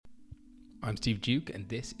I'm Steve Duke, and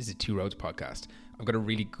this is a Two Roads podcast. I've got a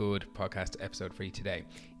really good podcast episode for you today.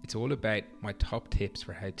 It's all about my top tips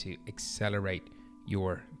for how to accelerate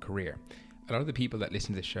your career. A lot of the people that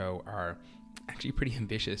listen to the show are actually pretty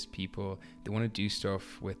ambitious people. They want to do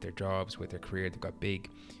stuff with their jobs, with their career. They've got big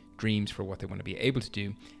dreams for what they want to be able to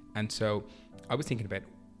do. And so I was thinking about,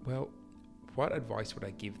 well, what advice would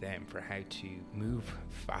I give them for how to move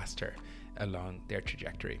faster along their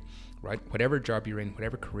trajectory, right? Whatever job you're in,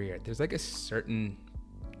 whatever career, there's like a certain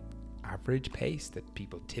average pace that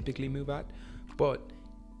people typically move at, but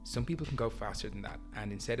some people can go faster than that.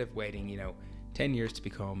 And instead of waiting, 10 years to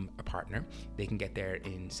become a partner, they can get there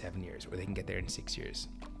in 7 years, or they can get there in 6 years.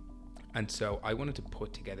 And so I wanted to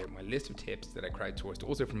put together my list of tips that I crowdsourced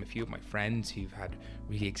also from a few of my friends who've had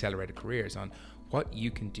really accelerated careers on what you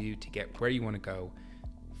can do to get where you want to go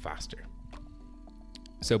faster.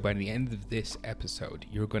 So by the end of this episode,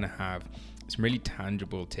 you're going to have some really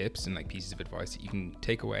tangible tips and pieces of advice that you can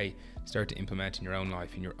take away, start to implement in your own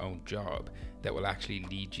life, in your own job, that will actually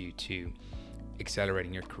lead you to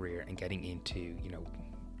accelerating your career and getting into,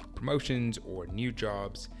 promotions or new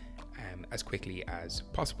jobs as quickly as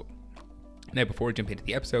possible. Now, before we jump into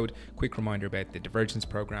the episode, quick reminder about the Divergence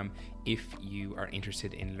program. If you are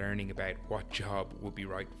interested in learning about what job will be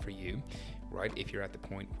right for you, right? If you're at the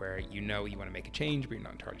point where you want to make a change, but you're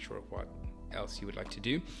not entirely sure what else you would like to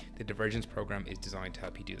do, the Divergence program is designed to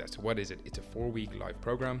help you do that. So what is it? It's a 4-week live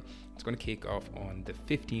program. It's going to kick off on the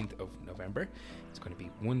 15th of November. It's going to be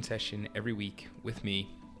one session every week with me.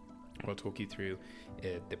 I'll talk you through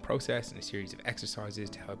the process and a series of exercises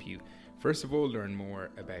to help you, first of all, learn more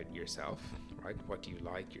about yourself, right? What do you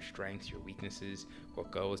like, your strengths, your weaknesses, what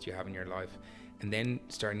goals do you have in your life? And then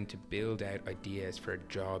starting to build out ideas for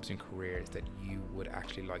jobs and careers that you would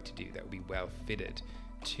actually like to do that would be well fitted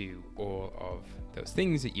to all of those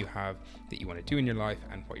things that you have that you want to do in your life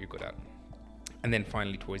and what you're good at. And then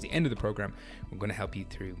finally, towards the end of the program, we're going to help you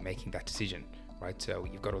through making that decision. Right, so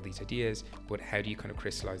you've got all these ideas, but how do you kind of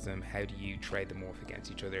crystallize them? How do you trade them off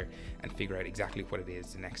against each other and figure out exactly what it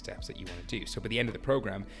is, the next steps that you want to do? So by the end of the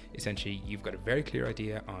program, essentially, you've got a very clear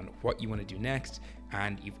idea on what you want to do next,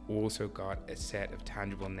 and you've also got a set of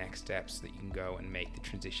tangible next steps that you can go and make the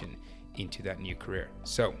transition into that new career.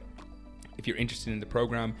 So if you're interested in the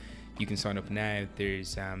program, you can sign up now.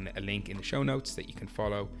 There's a link in the show notes that you can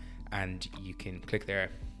follow, and you can click there,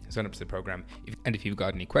 sign up to the program. If you've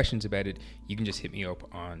got any questions about it, you can just hit me up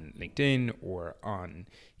on LinkedIn or on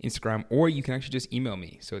Instagram, or you can actually just email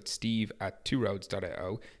me. So it's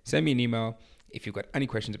steve@tworoads.io. Send me an email if you've got any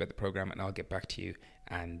questions about the program, and I'll get back to you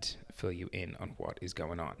and fill you in on what is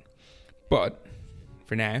going on. But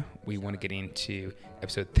for now, we want to get into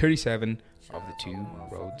episode 37 of the Two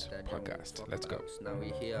Roads podcast. Let's go. Now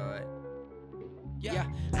we're here.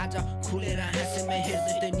 आज खुलेर हाँसेमै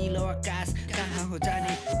हेर्दै त्यो निलो आकाश कहाँ हो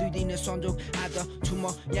जाने दुई दिने संजोग आज छु म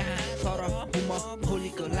यहाँ तर हुम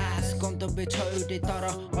भोलिको लास गन्तव्य छ एउटै तर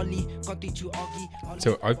अलि कति छु अघि.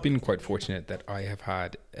 So I've been quite fortunate that I have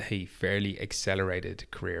had a fairly accelerated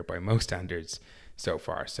career by most standards so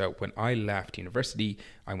far. So when I left university,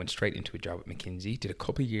 I went straight into a job at McKinsey, did a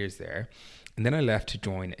couple of years there, and then I left to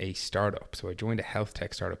join a startup. So I joined a health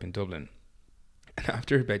tech startup in Dublin. And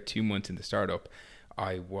after about 2 months in the startup,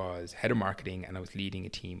 I was head of marketing and I was leading a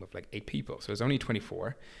team of 8 people. So I was only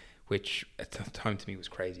 24, which at the time to me was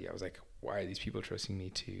crazy. I was like, why are these people trusting me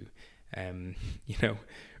to,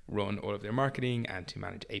 run all of their marketing and to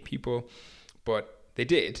manage 8 people? But they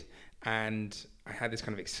did. And I had this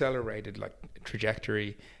kind of accelerated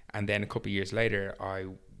trajectory. And then a couple of years later, I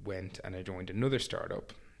went and I joined another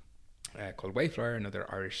startup called Wayflyer, another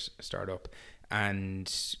Irish startup, and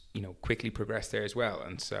quickly progressed there as well.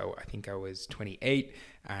 And so I think I was 28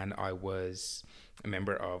 and I was a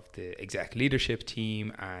member of the exec leadership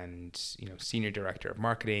team and senior director of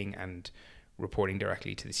marketing and reporting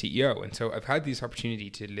directly to the CEO. And so I've had this opportunity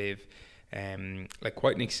to live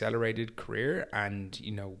quite an accelerated career, and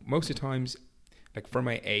most of the times for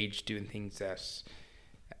my age doing things that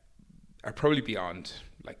are probably beyond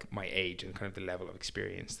my age and kind of the level of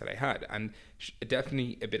experience that I had. And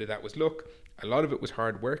definitely a bit of that was luck. A lot of it was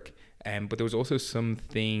hard work, but there was also some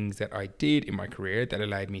things that I did in my career that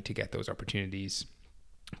allowed me to get those opportunities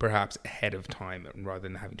perhaps ahead of time, rather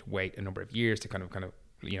than having to wait a number of years to kind of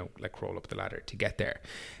crawl up the ladder to get there.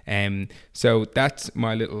 So that's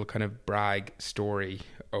my little kind of brag story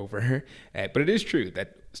over. But it is true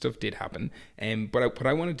that stuff did happen. But what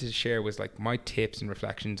I wanted to share was my tips and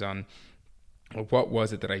reflections on what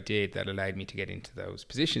was it that I did that allowed me to get into those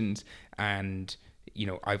positions. And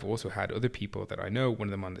I've also had other people that I know, one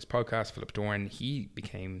of them on this podcast, Philip Dorn, he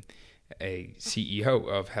became a CEO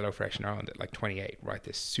of HelloFresh in Ireland at like 28, right?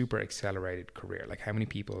 This super accelerated career. Like, how many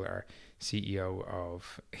people are CEO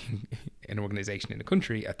of an organization in a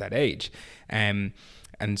country at that age? And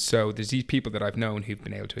so there's these people that I've known who've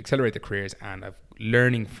been able to accelerate their careers, and I've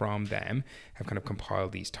learning from them have kind of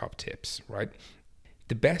compiled these top tips, right?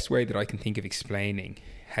 The best way that I can think of explaining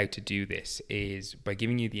how to do this is by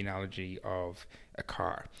giving you the analogy of a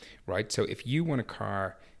car, right? So if you want a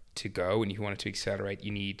car to go and you want it to accelerate,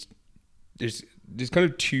 you need, there's kind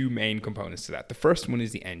of two main components to that. The first one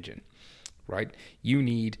is the engine, right? You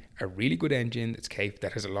need a really good engine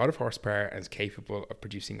that has a lot of horsepower and is capable of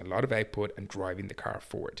producing a lot of output and driving the car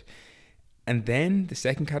forward. And then the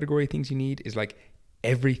second category of things you need is like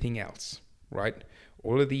everything else, right?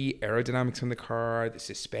 All of the aerodynamics on the car, the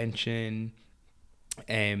suspension,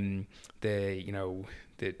 the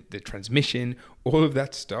transmission, all of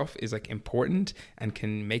that stuff is like important and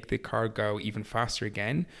can make the car go even faster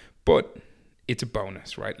again. But it's a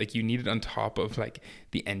bonus, right? Like, you need it on top of like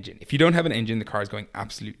the engine. If you don't have an engine, the car is going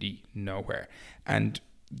absolutely nowhere. And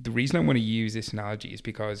the reason I want to use this analogy is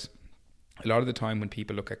because a lot of the time when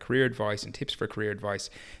people look at career advice and tips for career advice,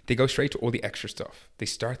 they go straight to all the extra stuff. They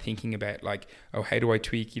start thinking about like, oh, how do I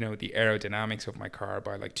tweak, the aerodynamics of my car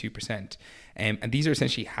by like 2%? And these are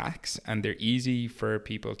essentially hacks, and they're easy for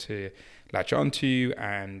people to latch onto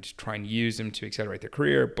and try and use them to accelerate their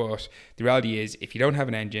career. But the reality is, if you don't have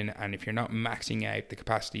an engine and if you're not maxing out the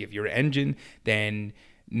capacity of your engine, then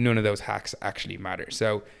none of those hacks actually matter.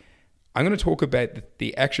 So I'm going to talk about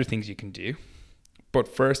the extra things you can do. But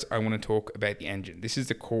first, I want to talk about the engine. This is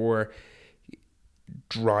the core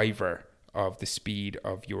driver of the speed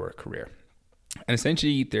of your career. And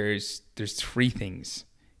essentially, there's three things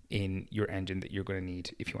in your engine that you're going to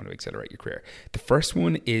need if you want to accelerate your career. The first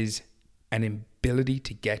one is an ability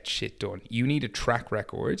to get shit done. You need a track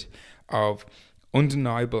record of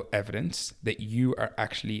undeniable evidence that you are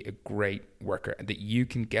actually a great worker, that you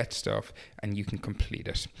can get stuff and you can complete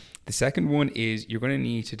it. The second one is you're going to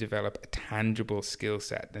need to develop a tangible skill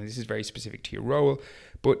set. And this is very specific to your role,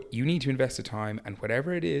 but you need to invest the time, and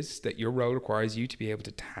whatever it is that your role requires you to be able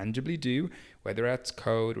to tangibly do, whether that's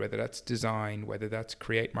code, whether that's design, whether that's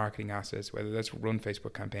create marketing assets, whether that's run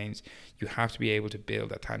Facebook campaigns, you have to be able to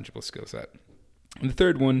build a tangible skill set. And the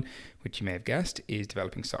third one, which you may have guessed, is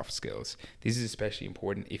developing soft skills. This is especially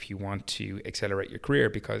important if you want to accelerate your career,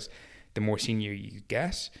 because the more senior you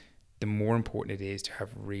get, the more important it is to have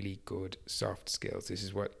really good soft skills. This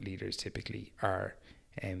is what leaders typically are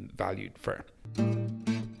valued for.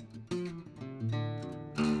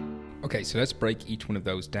 Okay, so let's break each one of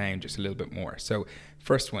those down just a little bit more. So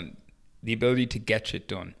first one, the ability to get shit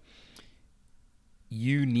done.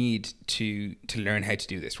 You need to learn how to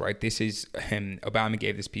do this, right? This is, Obama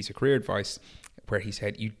gave this piece of career advice where he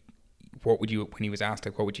said, when he was asked,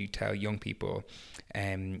 like, what would you tell young people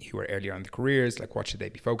who are earlier on in their careers, like, what should they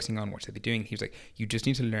be focusing on? What should they be doing? He was like, you just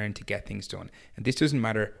need to learn to get things done. And this doesn't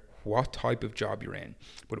matter what type of job you're in,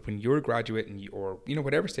 but when you're a graduate or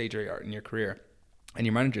whatever stage you are in your career, and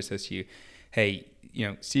your manager says to you, hey,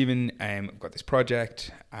 Stephen, I've got this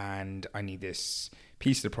project and I need this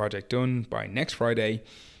piece of the project done by next Friday,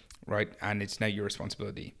 right? And it's now your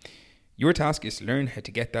responsibility. Your task is to learn how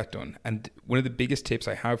to get that done. And one of the biggest tips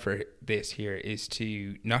I have for this here is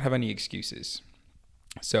to not have any excuses.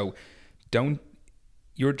 So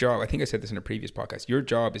your job, I think I said this in a previous podcast, your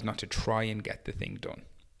job is not to try and get the thing done,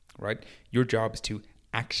 right? Your job is to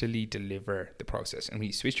actually deliver the process. And when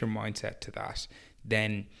you switch your mindset to that,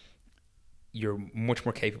 then you're much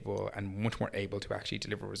more capable and much more able to actually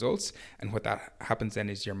deliver results. And what that happens then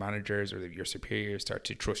is your managers or your superiors start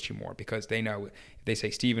to trust you more, because they know if they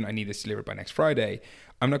say, Stephen, I need this delivered by next Friday,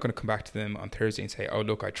 I'm not going to come back to them on Thursday and say, oh,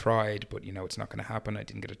 look, I tried, but it's not going to happen. I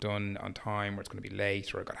didn't get it done on time, or it's going to be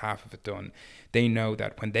late, or I got half of it done. They know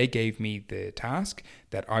that when they gave me the task,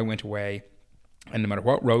 that I went away, and no matter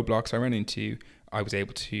what roadblocks I ran into, I was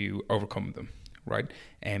able to overcome them. Right.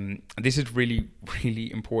 And this is really,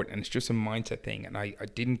 really important. And it's just a mindset thing. And I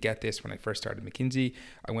didn't get this when I first started McKinsey.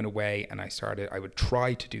 I went away and I would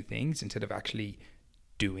try to do things instead of actually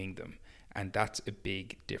doing them. And that's a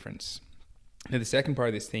big difference. Now, the second part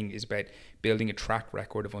of this thing is about building a track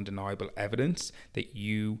record of undeniable evidence that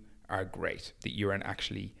you are great, that you're an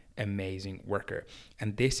actually amazing worker.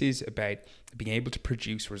 And this is about being able to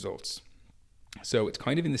produce results. So it's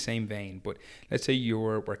kind of in the same vein, but let's say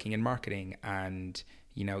you're working in marketing and,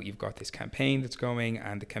 you've got this campaign that's going,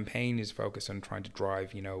 and the campaign is focused on trying to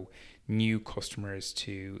drive, new customers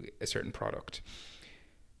to a certain product.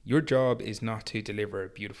 Your job is not to deliver a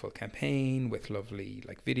beautiful campaign with lovely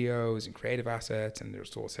like videos and creative assets and they're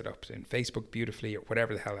all set up in Facebook beautifully or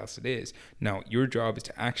whatever the hell else it is. No, your job is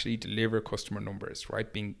to actually deliver customer numbers,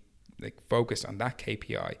 right? Being like focused on that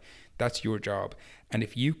KPI. That's your job. And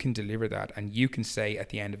if you can deliver that and you can say at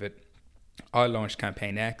the end of it, I launched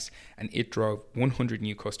campaign X and it drove 100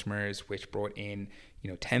 new customers, which brought in,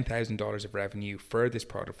 $10,000 of revenue for this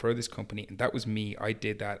product, for this company. And that was me. I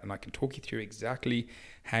did that. And I can talk you through exactly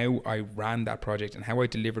how I ran that project and how I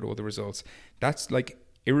delivered all the results. That's like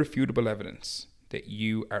irrefutable evidence that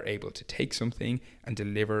you are able to take something and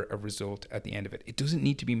deliver a result at the end of it. It doesn't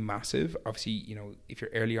need to be massive. Obviously, if you're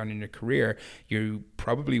early on in your career, you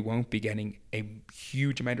probably won't be getting a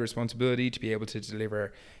huge amount of responsibility to be able to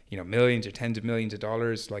deliver, millions or tens of millions of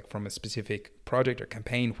dollars, like from a specific project or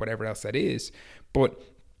campaign, whatever else that is. But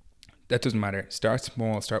that doesn't matter. Start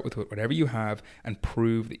small, start with whatever you have and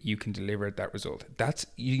prove that you can deliver that result.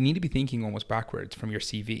 You need to be thinking almost backwards from your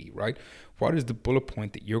CV, right? What is the bullet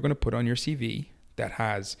point that you're going to put on your CV that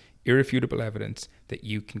has irrefutable evidence that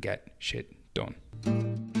you can get shit done?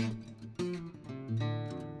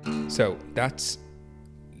 So that's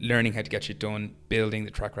learning how to get shit done, building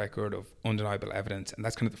the track record of undeniable evidence. And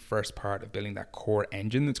that's kind of the first part of building that core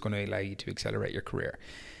engine that's going to allow you to accelerate your career.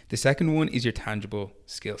 The second one is your tangible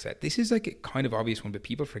skill set. This is like a kind of obvious one, but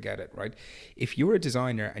people forget it, right? If you're a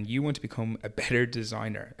designer and you want to become a better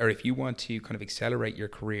designer, or if you want to kind of accelerate your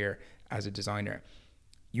career as a designer,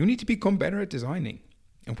 you need to become better at designing.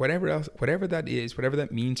 And whatever that is, whatever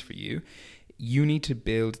that means for you, you need to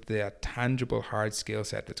build the tangible hard skill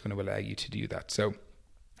set that's going to allow you to do that. So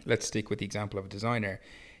let's stick with the example of a designer.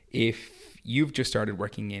 If you've just started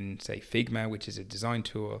working in, say, Figma, which is a design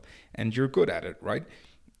tool, and you're good at it, right?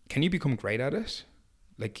 Can you become great at it?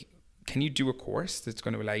 Like, can you do a course that's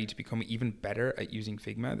going to allow you to become even better at using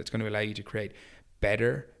Figma, that's going to allow you to create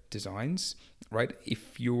better designs, right?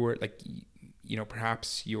 If you're like,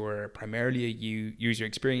 perhaps you're primarily a user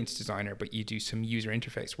experience designer, but you do some user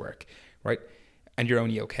interface work, right? And you're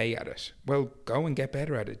only okay at it. Well, go and get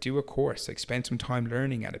better at it. Do a course, like spend some time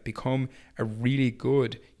learning at it. Become a really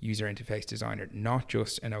good user interface designer, not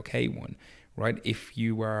just an okay one, right? If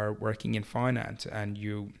you are working in finance and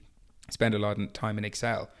you spend a lot of time in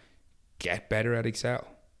Excel, get better at Excel.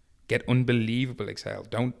 Get unbelievable Excel.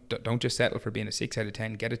 Don't just settle for being a 6 out of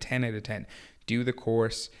 10. Get a 10 out of 10. Do the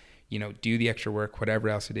course, do the extra work, whatever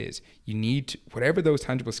else it is. You need whatever those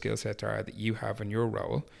tangible skill sets are that you have in your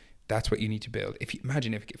role. That's what you need to build.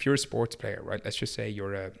 Imagine if you're a sports player, right? Let's just say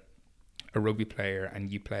you're a rugby player and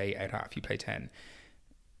you play out half, you play 10.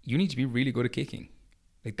 You need to be really good at kicking.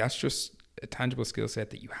 Like that's just a tangible skill set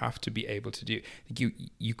that you have to be able to do. Like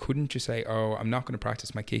you couldn't just say, oh, I'm not going to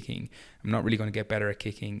practice my kicking. I'm not really going to get better at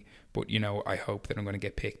kicking, but I hope that I'm going to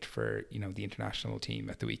get picked for, the international team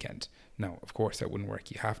at the weekend. No, of course that wouldn't work.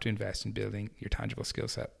 You have to invest in building your tangible skill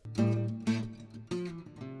set.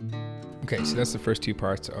 Okay, so that's the first two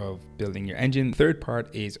parts of building your engine. The third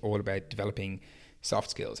part is all about developing soft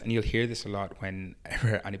skills. And you'll hear this a lot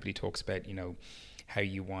whenever anybody talks about, how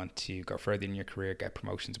you want to go further in your career, get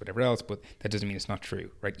promotions, whatever else, but that doesn't mean it's not true,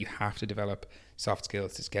 right? You have to develop soft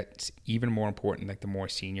skills. This gets even more important like the more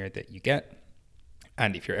senior that you get.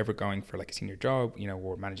 And if you're ever going for like a senior job,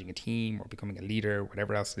 or managing a team or becoming a leader,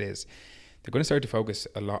 whatever else it is, they're going to start to focus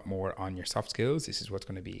a lot more on your soft skills. This is what's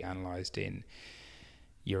going to be analyzed in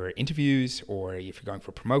your interviews, or if you're going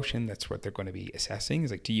for promotion, that's what they're going to be assessing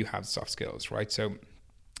is like, do you have soft skills, right? So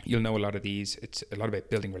you'll know a lot of these. It's a lot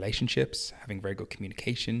about building relationships, having very good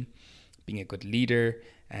communication, being a good leader,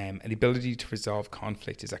 and the ability to resolve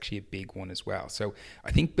conflict is actually a big one as well. So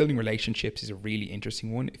I think building relationships is a really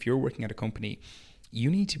interesting one. If you're working at a company,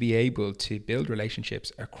 you need to be able to build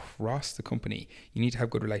relationships across the company. You need to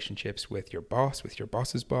have good relationships with your boss, with your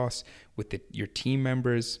boss's boss, with your team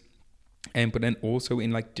members, but then also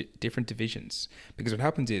in like different divisions. Because what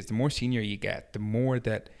happens is the more senior you get, the more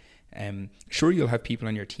that sure, you'll have people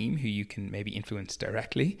on your team who you can maybe influence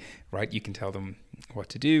directly, right? You can tell them what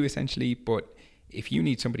to do essentially, but if you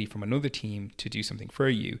need somebody from another team to do something for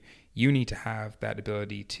you, you need to have that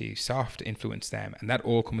ability to soft influence them, and that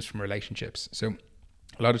all comes from relationships. So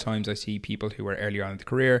a lot of times I see people who are earlier on in the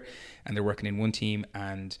career and they're working in one team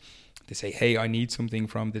and they say, hey, I need something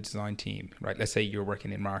from the design team, right? Let's say you're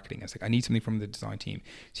working in marketing. It's like, I need something from the design team.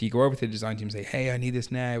 So you go over to the design team and say, hey, I need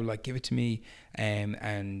this now, like give it to me.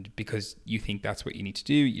 And because you think that's what you need to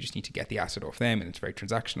do, you just need to get the asset off them, and it's very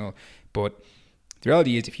transactional. But the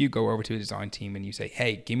reality is, if you go over to a design team and you say,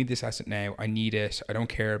 hey, give me this asset now, I need it, I don't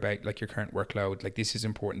care about like your current workload, like this is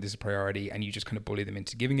important, this is a priority, and you just kind of bully them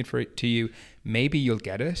into giving it to you, maybe you'll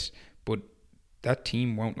get it, but that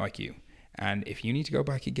team won't like you. And if you need to go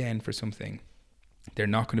back again for something, they're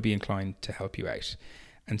not going to be inclined to help you out.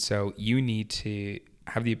 And so you need to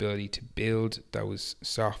have the ability to build those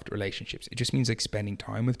soft relationships. It just means like spending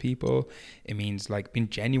time with people. It means like being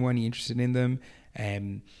genuinely interested in them.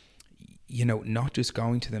 Not just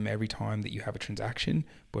going to them every time that you have a transaction,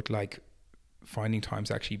 but like finding times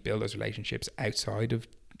to actually build those relationships outside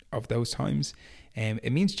of those times.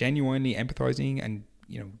 It means genuinely empathizing and,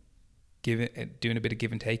 doing a bit of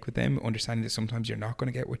give and take with them, understanding that sometimes you're not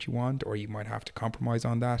going to get what you want, or you might have to compromise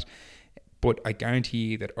on that. But I guarantee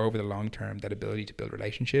you that over the long term, that ability to build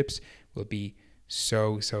relationships will be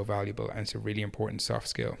so valuable, and it's a really important soft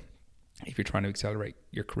skill if you're trying to accelerate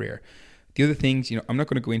your career. The other things, I'm not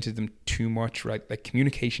going to go into them too much, right? Like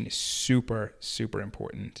communication is super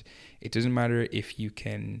important. It doesn't matter if you've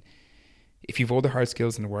all the hard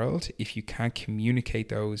skills in the world, if you can't communicate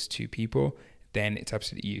those to people, then it's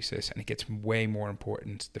absolutely useless, and it gets way more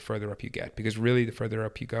important the further up you get, because really the further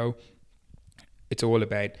up you go, it's all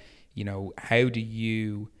about, how do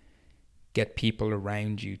you get people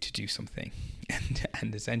around you to do something?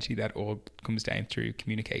 And essentially that all comes down through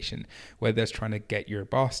communication, whether that's trying to get your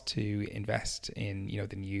boss to invest in,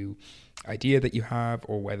 the new idea that you have,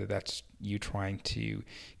 or whether that's you trying to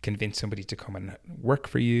convince somebody to come and work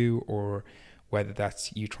for you, or whether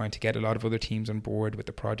that's you trying to get a lot of other teams on board with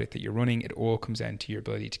the project that you're running. It all comes down to your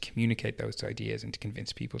ability to communicate those ideas and to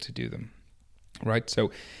convince people to do them, right?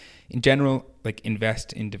 So in general, like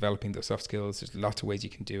invest in developing those soft skills. There's lots of ways you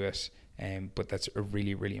can do it, but that's a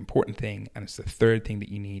really important thing, and it's the third thing that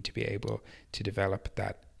you need to be able to develop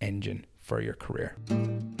that engine for your career.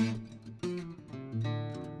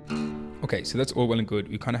 Okay, so that's all well and good.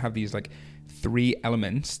 We kind of have these like 3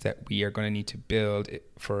 elements that we are going to need to build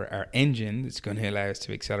for our engine that's going to allow us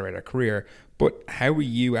to accelerate our career. But how are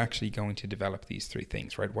you actually going to develop these 3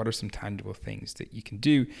 things, right? What are some tangible things that you can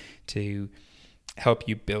do to help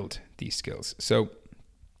you build these skills? So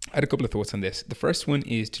I had a couple of thoughts on this. The first one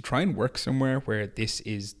is to try and work somewhere where this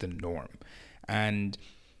is the norm. And,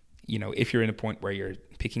 if you're in a point where you're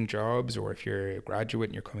picking jobs, or if you're a graduate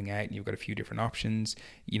and you're coming out and you've got a few different options,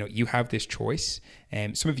 you have this choice.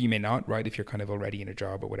 Some of you may not, right? If you're kind of already in a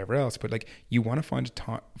job or whatever else, but like you want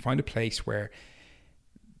to find a place where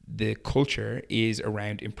the culture is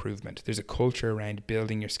around improvement. There's a culture around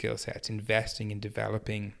building your skill sets, investing in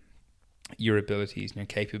developing your abilities and your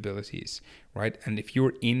capabilities, right? And if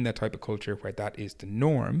you're in that type of culture where that is the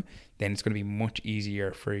norm, then it's going to be much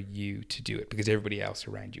easier for you to do it, because everybody else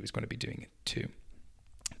around you is going to be doing it too.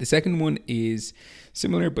 The second one is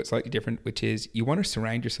similar but slightly different, which is you want to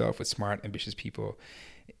surround yourself with smart, ambitious people.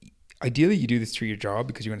 Ideally, you do this through your job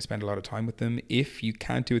because you're going to spend a lot of time with them. If you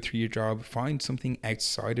can't do it through your job, find something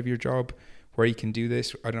outside of your job where you can do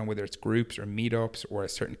this. I don't know whether it's groups or meetups or a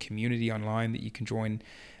certain community online that you can join.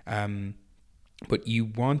 But you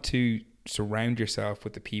want to surround yourself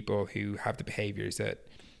with the people who have the behaviors that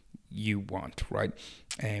you want, right?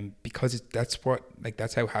 Because that's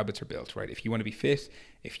how habits are built, right? If you want to be fit,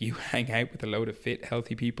 if you hang out with a load of fit,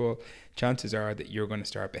 healthy people, chances are that you're going to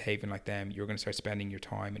start behaving like them. You're going to start spending your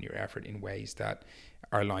time and your effort in ways that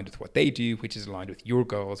are aligned with what they do, which is aligned with your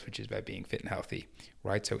goals, which is about being fit and healthy,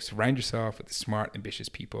 right? So surround yourself with the smart, ambitious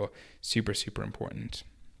people. Super important.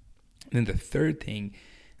 And then the third thing,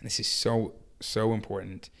 and this is so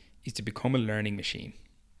important, is to become a learning machine,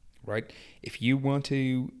 right? If you want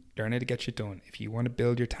to learn how to get shit done, if you want to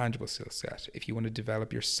build your tangible skill set, if you want to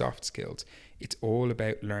develop your soft skills, it's all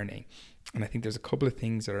about learning. And I think there's a couple of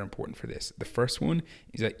things that are important for this. The first one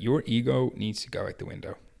is that your ego needs to go out the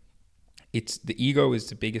window. The ego is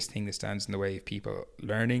the biggest thing that stands in the way of people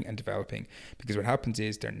learning and developing, because what happens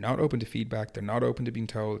is they're not open to feedback. They're not open to being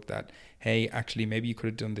told that, hey, actually, maybe you could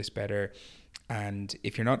have done this better. And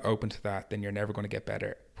if you're not open to that, then you're never going to get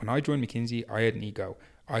better. When I joined McKinsey, I had an ego.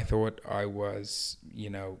 I thought I was,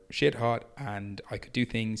 shit hot and I could do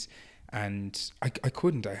things, and I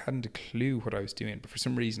couldn't. I hadn't a clue what I was doing, but for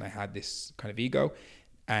some reason I had this kind of ego.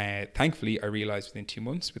 Thankfully, I realized within 2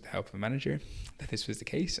 months with the help of a manager that this was the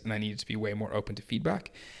case, and I needed to be way more open to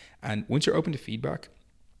feedback. And once you're open to feedback,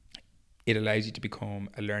 it allows you to become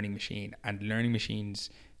a learning machine. And learning machines,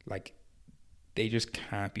 they just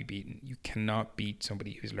can't be beaten. You cannot beat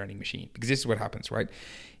somebody who's a learning machine, because this is what happens, right?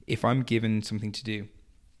 If I'm given something to do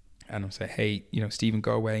and I'll say, hey, Stephen,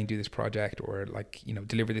 go away and do this project, or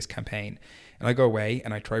deliver this campaign. And I go away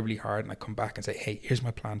and I try really hard and I come back and say, hey, here's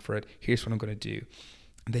my plan for it. Here's what I'm going to do.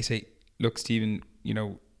 And they say, look, Stephen,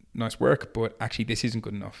 nice work, but actually this isn't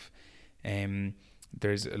good enough.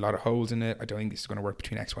 There's a lot of holes in it. I don't think this is going to work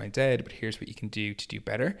between X, Y, and Z, but here's what you can do to do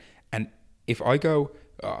better. And if I go,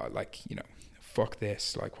 fuck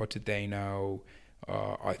this, what did they know?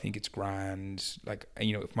 I think it's grand. Like,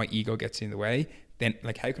 you know, if my ego gets in the way, then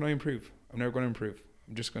like, how can I improve? I'm never going to improve.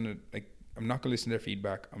 I'm just going to I'm not going to listen to their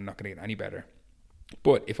feedback. I'm not going to get any better.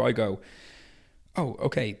 But if I go, oh,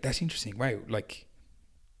 okay, that's interesting. Wow. Like,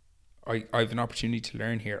 I have an opportunity to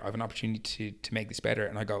learn here. I have an opportunity to make this better.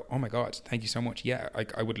 And I go, oh my God, thank you so much. Yeah,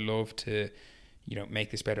 I would love to, you know,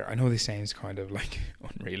 make this better. I know this sounds kind of like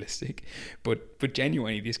unrealistic, but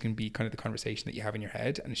genuinely this can be kind of the conversation that you have in your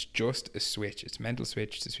head, and it's just a switch. It's a mental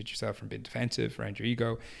switch to switch yourself from being defensive around your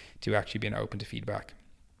ego to actually being open to feedback.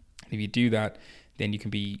 And if you do that, then you can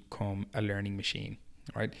become a learning machine,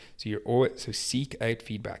 right? So seek out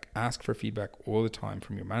feedback, ask for feedback all the time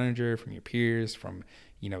from your manager, from your peers, from,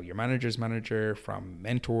 you know, your manager's manager, from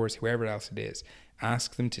mentors, whoever else it is.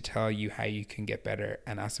 Ask them to tell you how you can get better,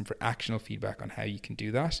 and ask them for actionable feedback on how you can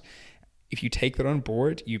do that. If you take that on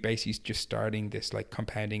board, you basically just starting this like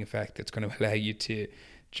compounding effect that's going to allow you to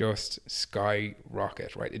just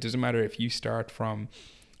skyrocket, right? It doesn't matter if you start from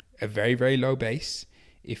a very, very low base.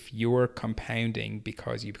 If you're compounding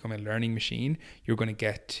because you become a learning machine, you're going to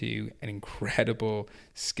get to an incredible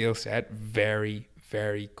skill set very,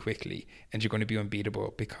 very quickly, and you're going to be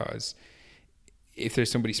unbeatable, because if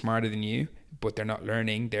there's somebody smarter than you, but they're not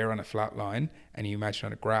learning, they're on a flat line, and you imagine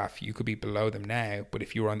on a graph, you could be below them now, but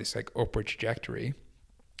if you're on this like upward trajectory,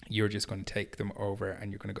 you're just going to take them over,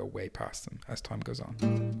 and you're going to go way past them as time goes on.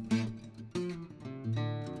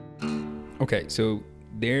 Okay, so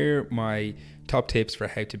they're my top tips for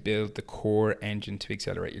how to build the core engine to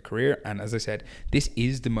accelerate your career. And as I said, this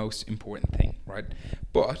is the most important thing, right?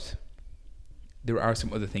 But there are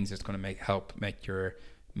some other things that's going to help make your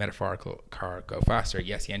metaphorical car go faster.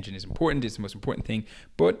 Yes, the engine is important, it's the most important thing,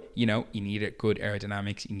 but you know, you need a good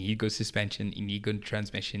aerodynamics, you need good suspension, you need good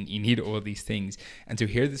transmission, you need all these things. And so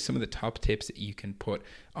here are some of the top tips that you can put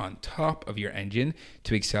on top of your engine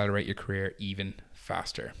to accelerate your career even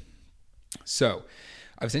faster. So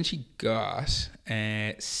I've essentially got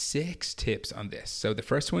 6 tips on this. So the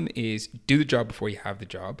first one is do the job before you have the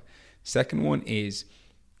job. Second one is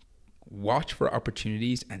watch for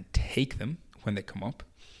opportunities and take them when they come up.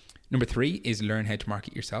 Number 3 is learn how to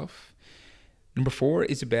market yourself. Number 4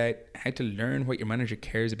 is about how to learn what your manager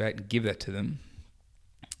cares about and give that to them.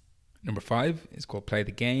 Number 5 is called play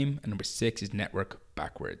the game. And number 6 is network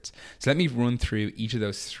backwards. So let me run through each of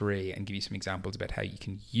those 3 and give you some examples about how you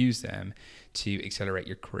can use them to accelerate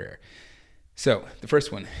your career. So the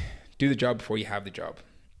first one, do the job before you have the job.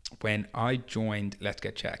 When I joined Let's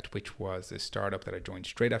Get Checked, which was the startup that I joined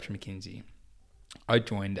straight after McKinsey, I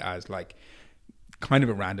joined as like kind of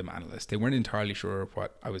a random analyst. They weren't entirely sure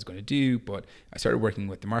what I was going to do, but I started working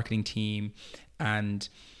with the marketing team, and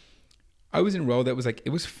I was in a role that was like, it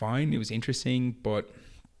was fine, it was interesting, but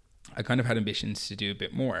I kind of had ambitions to do a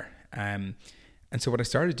bit more. And so what I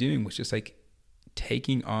started doing was just like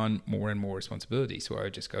taking on more and more responsibility. So I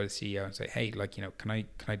would just go to the CEO and say, hey, like, you know, can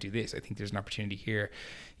I do this? I think there's an opportunity here.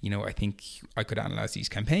 You know, I think I could analyze these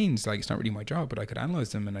campaigns. Like, it's not really my job, but I could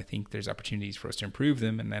analyze them, and I think there's opportunities for us to improve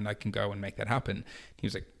them, and then I can go and make that happen. He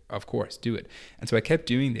was like, of course, do it. And so I kept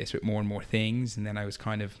doing this with more and more things, and then I was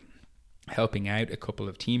kind of helping out a couple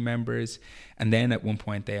of team members. And then at one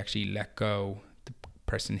point they actually let go the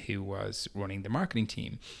person who was running the marketing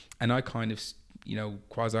team, and I kind of, you know,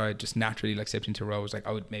 quasi just naturally like stepped into a role. Was like,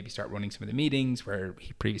 I would maybe start running some of the meetings where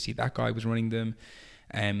previously that guy was running them,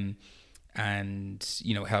 and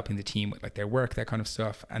you know, helping the team with like their work, that kind of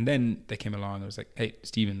stuff. And then they came along and I was like, hey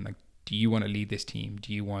Stephen, like, do you want to lead this team?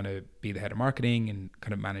 Do you want to be the head of marketing and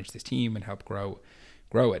kind of manage this team and help grow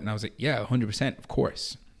it? And I was like, yeah, 100%, of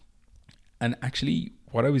course. And actually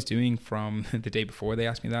what I was doing from the day before they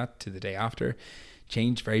asked me that to the day after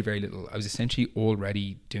changed very, very little. I was essentially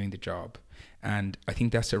already doing the job. And I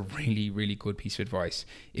think that's a really, really good piece of advice.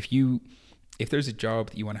 If there's a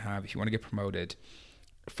job that you want to have, if you want to get promoted,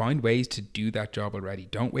 find ways to do that job already.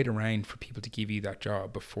 Don't wait around for people to give you that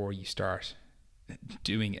job before you start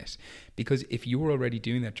doing it. Because if you're already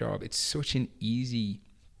doing that job, it's such an easy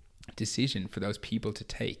decision for those people to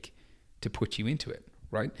take to put you into it,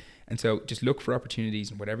 right? And so just look for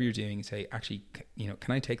opportunities in whatever you're doing and say, actually, you know,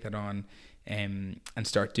 can I take that on and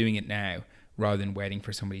start doing it now, rather than waiting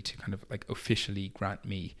for somebody to kind of like officially grant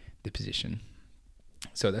me the position.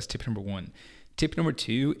 So that's tip number 1. Tip number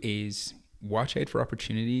 2 is watch out for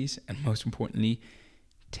opportunities, and most importantly,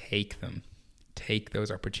 take them. Take those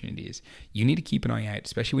opportunities. You need to keep an eye out,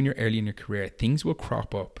 especially when you're early in your career. Things will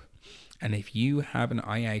crop up, and if you have an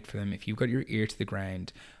eye out for them, if you've got your ear to the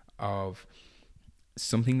ground of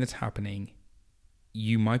something that's happening,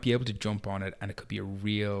 you might be able to jump on it, and it could be a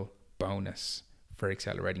real bonus for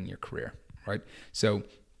accelerating your career, right? So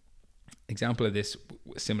example of this,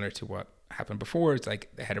 similar to what happened before. It's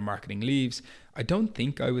like the head of marketing leaves. I don't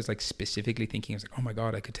think I was like specifically thinking, I was like, oh my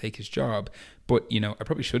God, I could take his job. But, you know, I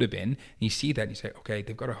probably should have been. And you see that and you say, okay,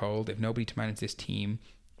 they've got a hole. They've nobody to manage this team.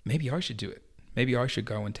 Maybe I should do it. Maybe I should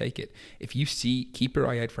go and take it. If you see, keep your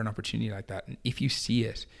eye out for an opportunity like that. And if you see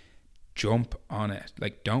it, jump on it.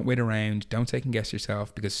 Like, don't wait around. Don't second guess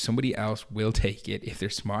yourself, because somebody else will take it if they're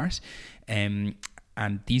smart. And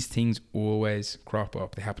these things always crop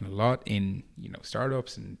up. They happen a lot in, you know,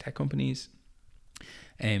 startups and tech companies.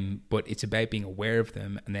 But it's about being aware of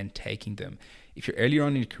them and then taking them. If you're earlier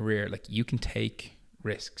on in your career, like, you can take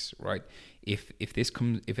risks, right? If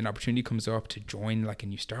an opportunity comes up to join like a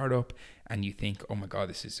new startup and you think, oh my God,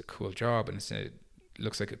 this is a cool job and it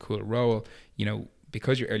looks like a cool role, you know,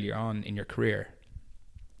 because you're earlier on in your career,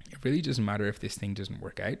 it really doesn't matter if this thing doesn't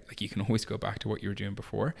work out. Like, you can always go back to what you were doing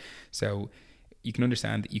before. So you can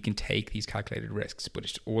understand that you can take these calculated risks, but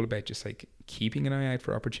it's all about just like keeping an eye out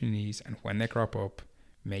for opportunities, and when they crop up,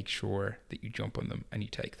 make sure that you jump on them and you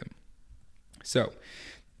take them. So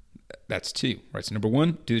that's 2, right? So number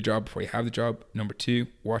 1, do the job before you have the job. Number 2,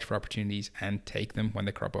 watch for opportunities and take them when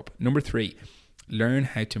they crop up. Number 3, learn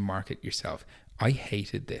how to market yourself. I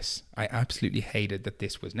hated this. I absolutely hated that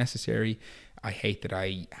this was necessary. I hate that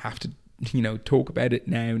I have to, you know, talk about it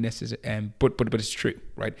now, but it's true,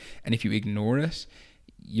 right? And if you ignore it,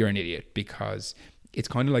 you're an idiot, because it's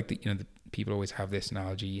kind of like the people always have this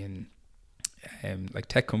analogy in like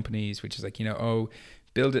tech companies, which is like, you know, oh,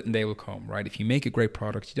 build it and they will come, right? If you make a great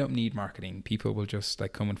product, you don't need marketing. People will just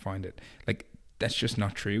like come and find it. Like, that's just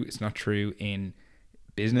not true. It's not true in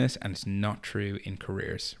business, and it's not true in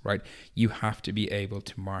careers, right? You have to be able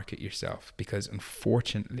to market yourself, because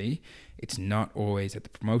unfortunately it's not always at the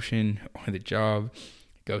promotion or the job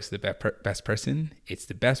goes to the best person. It's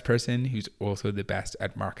the best person who's also the best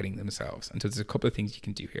at marketing themselves. And so there's a couple of things you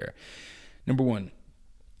can do here. Number 1,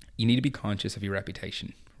 you need to be conscious of your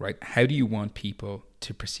reputation, right? How do you want people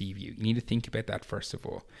to perceive you? You need to think about that first of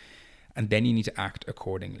all, and then you need to act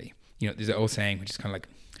accordingly. You know, there's an old saying which is kind of like,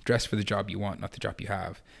 dress for the job you want, not the job you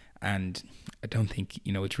have. And I don't think,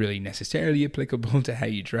 you know, it's really necessarily applicable to how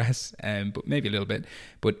you dress, but maybe a little bit.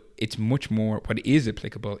 But it's much more, what is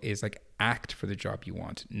applicable is like, act for the job you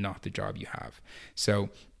want, not the job you have. So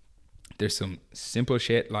there's some simple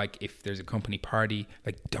shit, like if there's a company party,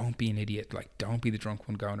 like, don't be an idiot. Like, don't be the drunk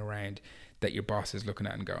one going around that your boss is looking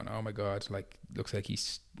at and going, oh my God, like, looks like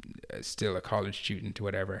he's still a college student or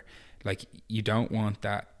whatever. Like, you don't want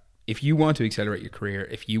that. If you want to accelerate your career,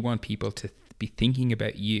 if you want people to be thinking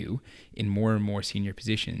about you in more and more senior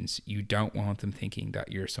positions, you don't want them thinking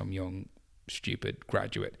that you're some young, stupid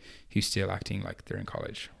graduate who's still acting like they're in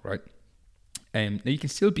college, right? Now, you can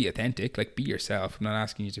still be authentic, like, be yourself. I'm not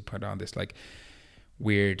asking you to put on this like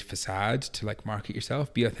weird facade to like market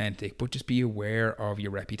yourself. Be authentic, but just be aware of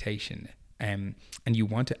your reputation. And you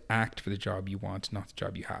want to act for the job you want, not the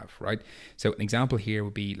job you have, right? So an example here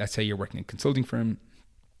would be, let's say you're working in a consulting firm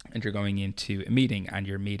and you're going into a meeting and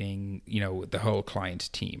you're meeting, you know, the whole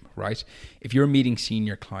client team, right? If you're meeting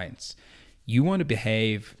senior clients, you want to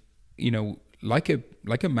behave, you know, like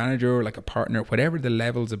a manager or like a partner, whatever the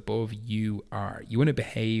levels above you are. You want to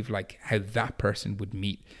behave like how that person would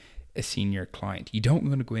meet a senior client. You don't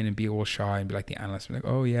want to go in and be all shy and be like the analyst, like,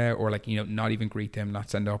 oh yeah, or like, you know, not even greet them, not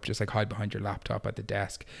stand up, just like hide behind your laptop at the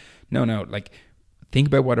desk. No, like, think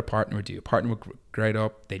about what a partner would do. A partner would grade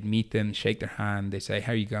up, they'd meet them, shake their hand, they'd say,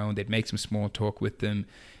 how are you going? They'd make some small talk with them.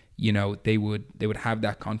 You know, they would have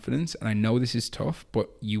that confidence. And I know this is tough, but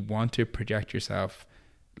you want to project yourself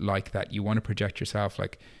like that. You want to project yourself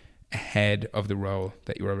like ahead of the role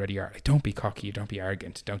that you already are. Like, don't be cocky, don't be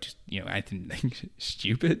arrogant, don't just, you know, anything like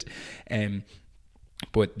stupid.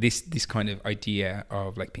 But this kind of idea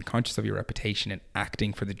of like being conscious of your reputation and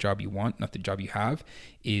acting for the job you want, not the job you have,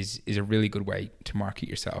 is a really good way to market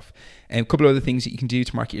yourself. And a couple of other things that you can do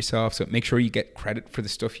to market yourself. So make sure you get credit for the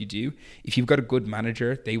stuff you do. If you've got a good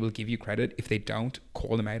manager, they will give you credit. If they don't,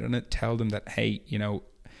 call them out on it. Tell them that, hey, you know,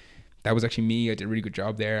 that was actually me. I did a really good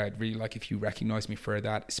job there. I'd really like if you recognize me for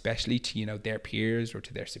that, especially to, you know, their peers or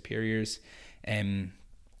to their superiors.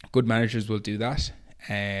 Good managers will do that.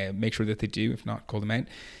 Make sure that they do. If not, call them out.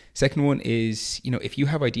 Second one is, you know, if you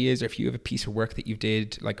have ideas or if you have a piece of work that you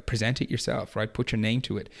did, like, present it yourself, right? Put your name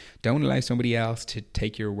to it. Don't allow somebody else to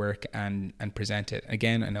take your work and present it.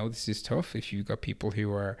 Again, I know this is tough if you've got people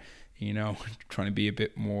who are, you know, trying to be a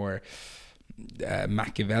bit more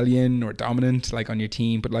Machiavellian or dominant, like, on your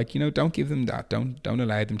team, but like, you know, don't give them that. Don't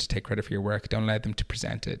allow them to take credit for your work. Don't allow them to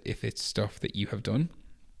present it if it's stuff that you have done.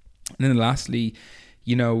 And then lastly,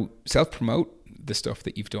 you know, self-promote. the stuff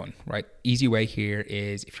that you've done, right? Easy way here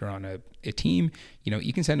is if you're on a team,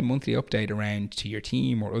 you can send a monthly update around to your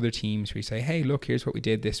team or other teams where you say, hey, look, here's what we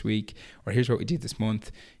did this week, or here's what we did this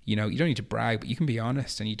month. You don't need to brag, but you can be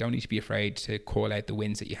honest, and you don't need to be afraid to call out the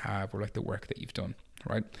wins that you have or like the work that you've done,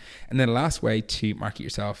 right? And then the last way to market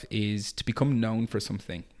yourself is to become known for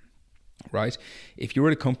something. Right? If you're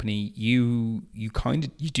at a company, you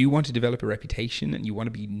do want to develop a reputation, and you want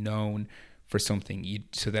to be known for something,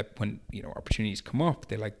 so that when opportunities come up,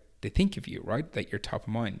 they think of you, right? That you're top of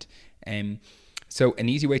mind. So an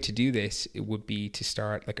easy way to do this, it would be to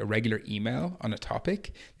start like a regular email on a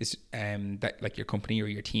topic that like your company or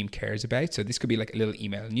your team cares about. So this could be like a little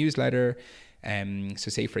email newsletter.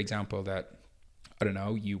 So say for example that, I don't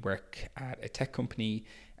know, you work at a tech company,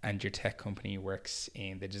 and your tech company works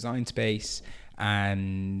in the design space,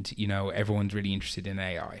 and everyone's really interested in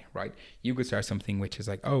AI, right? You could start something which is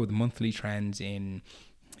like, oh, the monthly trends in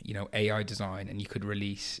AI design, and you could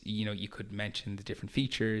release, you could mention the different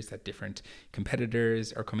features that different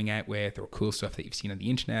competitors are coming out with, or cool stuff that you've seen on the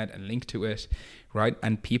internet, and link to it, right?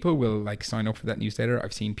 And people will like sign up for that newsletter.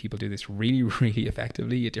 I've seen people do this really, really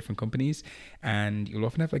effectively at different companies, and you'll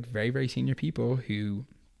often have like very, very senior people who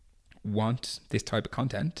want this type of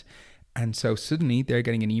content, and so suddenly they're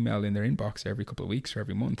getting an email in their inbox every couple of weeks or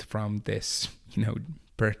every month from this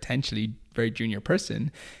potentially very junior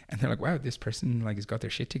person, and they're like, wow, this person like has got their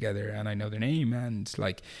shit together, and I know their name, and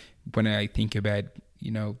like when I think about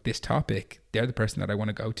this topic, they're the person that I want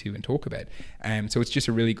to go to and talk about. So it's just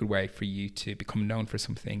a really good way for you to become known for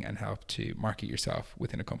something and help to market yourself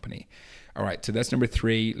within a company. All right, so that's number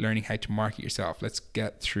 3, learning how to market yourself. Let's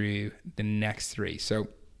get through the next 3. So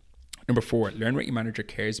number 4, learn what your manager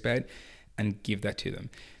cares about and give that to them.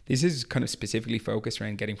 This is kind of specifically focused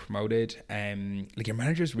around getting promoted. Like your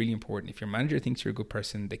manager is really important. If your manager thinks you're a good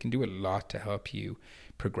person, they can do a lot to help you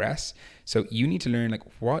progress. So you need to learn like,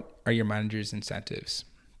 what are your manager's incentives,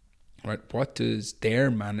 right? What do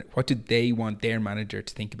they want their manager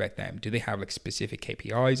to think about them? Do they have like specific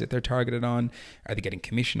KPIs that they're targeted on? Are they getting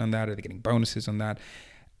commission on that? Are they getting bonuses on that?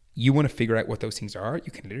 You want to figure out what those things are.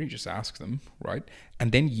 You can literally just ask them, right?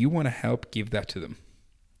 And then you want to help give that to them.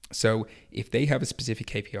 So if they have a specific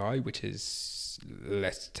KPI, which is,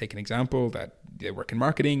 let's take an example that they work in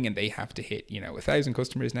marketing and they have to hit, 1,000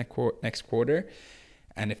 customers next quarter.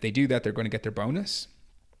 And if they do that, they're going to get their bonus.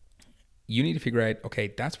 You need to figure out,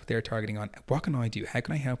 okay, that's what they're targeting on. What can I do? How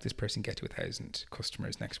can I help this person get to 1,000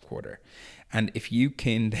 customers next quarter? And if you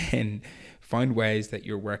can then find ways that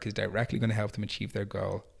your work is directly going to help them achieve their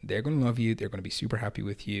goal, they're going to love you, they're going to be super happy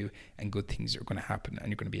with you, and good things are going to happen, and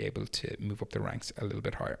you're going to be able to move up the ranks a little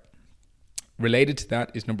bit higher. Related to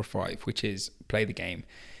that is number 5, which is play the game.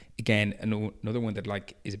 Again, another one that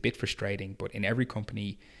like is a bit frustrating, but in every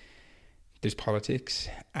company there's politics,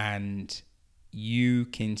 and you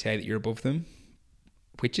can say that you're above them,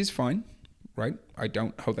 which is fine, right? I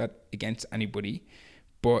don't hold that against anybody,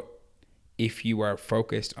 but if you are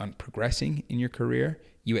focused on progressing in your career,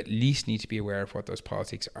 you at least need to be aware of what those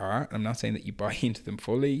politics are. I'm not saying that you buy into them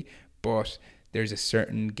fully, but there's a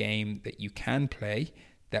certain game that you can play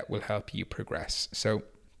that will help you progress. So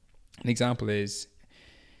an example is,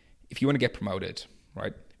 if you want to get promoted,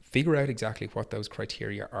 right, figure out exactly what those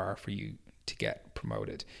criteria are for you to get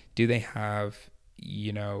promoted. Do they have,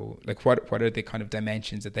 like what are the kind of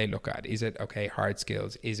dimensions that they look at? Is it, okay, hard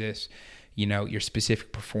skills? Is it, your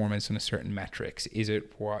specific performance on a certain metrics? Is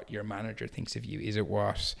it what your manager thinks of you? Is it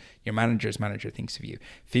what your manager's manager thinks of you?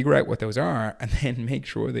 Figure out what those are, and then make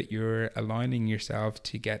sure that you're aligning yourself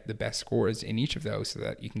to get the best scores in each of those so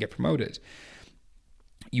that you can get promoted.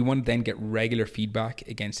 You want to then get regular feedback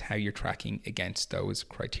against how you're tracking against those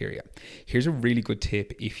criteria. Here's a really good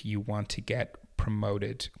tip if you want to get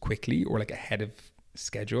promoted quickly or like ahead of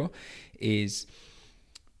schedule, is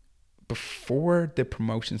before the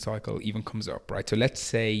promotion cycle even comes up, right? So let's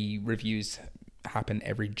say reviews happen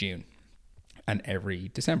every June and every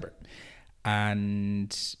December.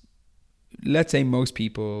 And let's say most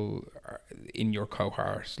people in your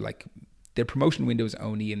cohort, like their promotion window is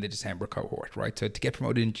only in the December cohort, right? So to get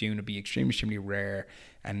promoted in June would be extremely rare,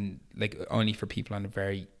 and like only for people on a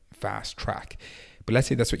very fast track. But let's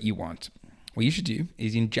say that's what you want. What you should do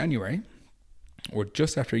is in January, or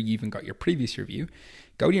just after you even got your previous review,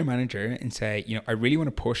 go to your manager and say, I really want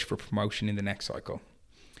to push for promotion in the next cycle.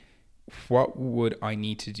 What would I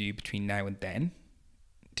need to do between now and then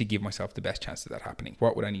to give myself the best chance of that happening?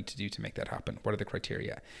 What would I need to do to make that happen? What are the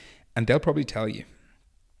criteria? And they'll probably tell you,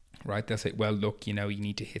 right? They'll say, well, look, you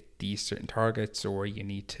need to hit these certain targets, or you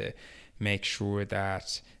need to make sure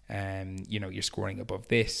that, you're scoring above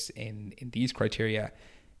this in these criteria.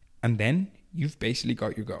 And then you've basically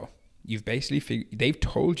got your goal. You've basically they've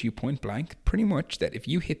told you point blank pretty much that if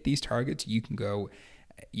you hit these targets, you can go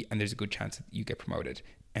and there's a good chance that you get promoted.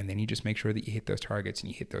 And then you just make sure that you hit those targets and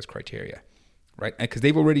you hit those criteria, right? Because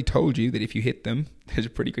they've already told you that if you hit them, there's a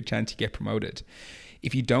pretty good chance you get promoted.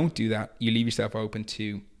 If you don't do that, you leave yourself open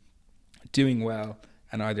to doing well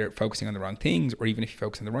and either focusing on the wrong things, or even if you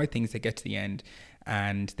focus on the right things, they get to the end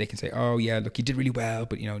and they can say, oh yeah, look, you did really well,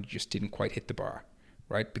 but you just didn't quite hit the bar,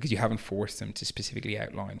 right? Because you haven't forced them to specifically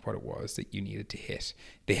outline what it was that you needed to hit.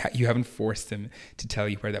 You haven't forced them to tell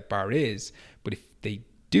you where that bar is. But if they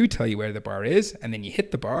do tell you where the bar is and then you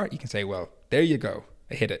hit the bar, you can say, well, there you go,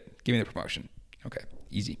 I hit it, give me the promotion. Okay,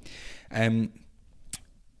 easy.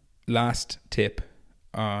 Last tip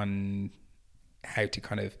on how to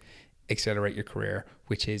kind of accelerate your career,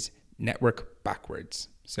 which is network backwards.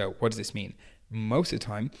 So what does this mean? Most of the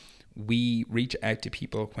time, we reach out to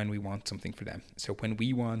people when we want something for them. So when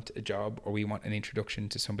we want a job or we want an introduction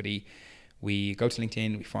to somebody, we go to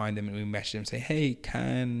LinkedIn, we find them and we message them and say, hey,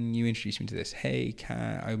 can you introduce me to this? Hey,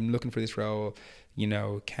 I'm looking for this role.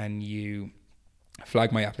 Can you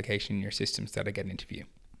flag my application in your system so that I get an interview?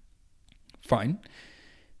 Fine.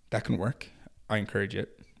 That can work. I encourage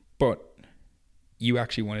it. But you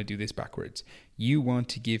actually want to do this backwards. You want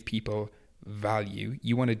to give people value.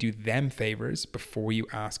 You want to do them favors before you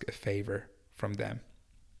ask a favor from them.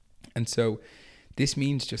 And so this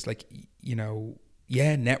means just like,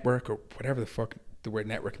 network, or whatever the fuck the word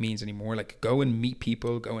network means anymore. Like, go and meet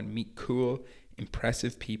people, go and meet cool,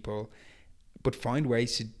 impressive people, but find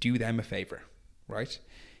ways to do them a favor, right?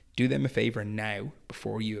 Do them a favor now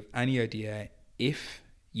before you have any idea if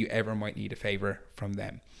you ever might need a favor from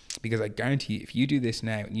them. Because I guarantee you, if you do this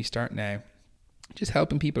now and you start now, just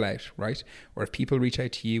helping people out, right? Or if people reach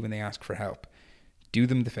out to you and they ask for help, do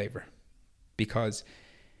them the favor. Because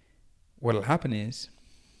what'll happen is,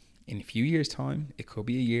 in a few years' time, it could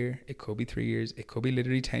be a year, it could be 3 years, it could be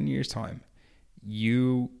literally 10 years' time,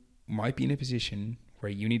 you might be in a position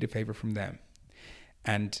where you need a favor from them.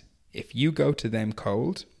 And if you go to them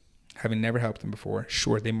cold, having never helped them before,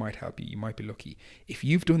 sure, they might help you. You might be lucky. If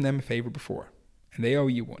you've done them a favor before and they owe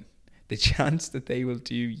you one, the chance that they will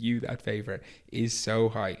do you that favor is so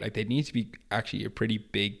high. Like, they need to be actually a pretty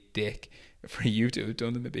big dick for you to have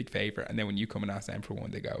done them a big favor. And then when you come and ask them for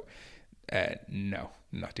one, they go, no,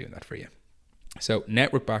 I'm not doing that for you. So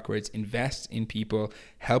network backwards, invest in people,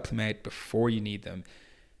 help them out before you need them.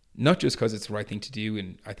 Not just because it's the right thing to do,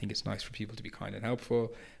 and I think it's nice for people to be kind and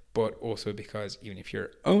helpful, but also because even if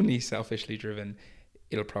you're only selfishly driven,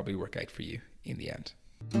 it'll probably work out for you in the end.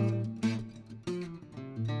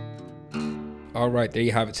 All right, there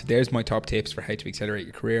you have it. So there's my top tips for how to accelerate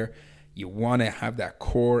your career. You want to have that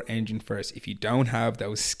core engine first. If you don't have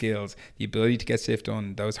those skills, the ability to get stuff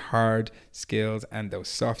done, those hard skills and those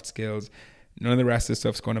soft skills, none of the rest of the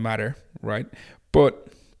stuff's going to matter, right?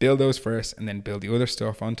 But build those first and then build the other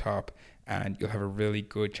stuff on top, and you'll have a really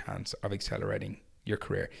good chance of accelerating your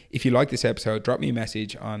career. If you like this episode, drop me a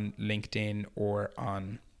message on LinkedIn or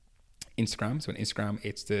on Instagram. So on Instagram,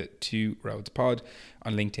 it's the 2 Roads Pod.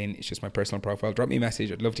 On LinkedIn, it's just my personal profile. Drop me a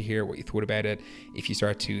message. I'd love to hear what you thought about it. If you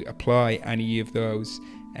start to apply any of those,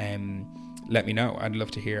 let me know. I'd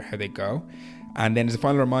love to hear how they go. And then as a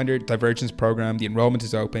final reminder, Divergence program, the enrollment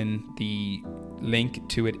is open. The link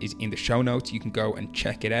to it is in the show notes. You can go and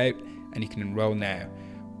check it out and you can enroll now.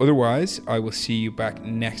 Otherwise, I will see you back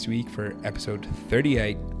next week for episode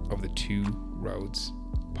 38 of the 2 Roads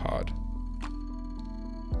Pod.